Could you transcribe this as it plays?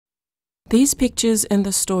These pictures and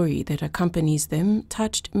the story that accompanies them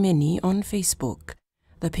touched many on Facebook.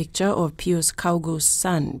 The picture of Pius Kaugo's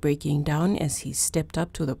son breaking down as he stepped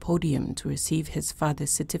up to the podium to receive his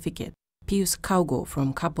father's certificate. Pius Kaugo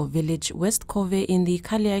from Kapo Village, West Kove in the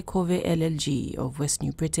Kaliai Kove LLG of West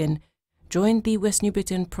New Britain joined the West New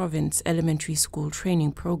Britain Province Elementary School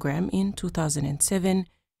Training Program in 2007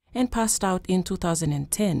 and passed out in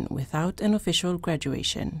 2010 without an official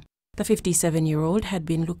graduation. The 57-year-old had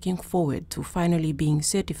been looking forward to finally being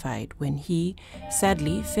certified when he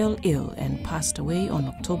sadly fell ill and passed away on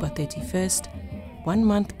October 31st, 1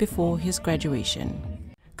 month before his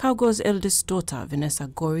graduation. Kaugo's eldest daughter, Vanessa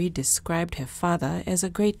Gori, described her father as a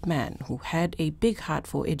great man who had a big heart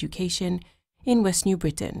for education in West New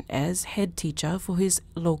Britain as head teacher for his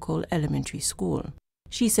local elementary school.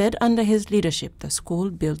 She said under his leadership, the school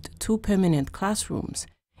built 2 permanent classrooms,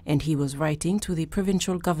 and he was writing to the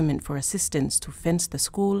provincial government for assistance to fence the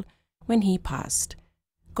school when he passed.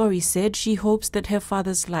 Gori said she hopes that her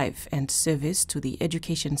father's life and service to the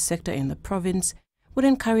education sector in the province would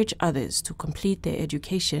encourage others to complete their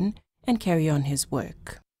education and carry on his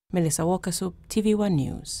work. Melissa Walkersop, TVWAN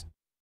News.